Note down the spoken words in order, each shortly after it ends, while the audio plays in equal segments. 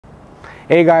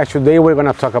Hey guys, today we're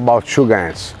gonna talk about sugar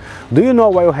ants. Do you know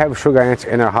why you have sugar ants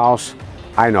in your house?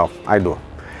 I know, I do.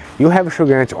 You have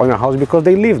sugar ants on your house because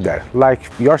they live there, like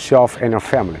yourself and your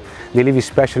family. They live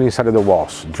especially inside of the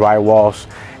walls, dry walls,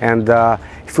 and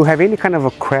if you have any kind of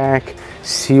a crack,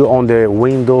 seal on the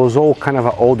windows, or kind of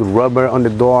an old rubber on the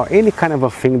door, any kind of a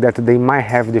thing that they might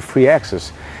have the free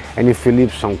access, and if you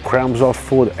leave some crumbs of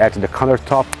food at the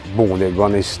countertop, boom, they're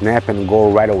gonna snap and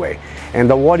go right away. And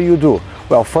what do you do?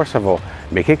 Well, first of all,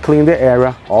 make it clean the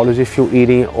area. Always if you're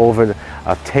eating over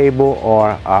a table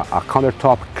or a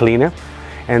countertop, clean it.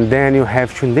 And then you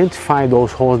have to identify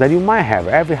those holes that you might have.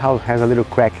 Every house has a little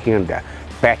crack here and there.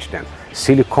 Patch them.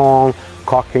 Silicone,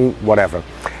 caulking, whatever.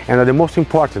 And the most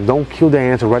important, don't kill the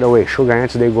ants right away. Sugar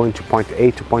ants, they're going to point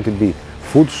A to point B.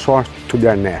 Food source to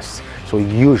their nest. So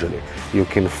usually you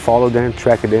can follow them,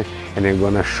 track them, and they're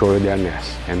gonna show you their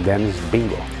nest. And then it's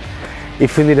bingo.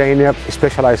 If you need any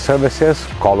specialized services,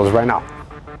 call us right now.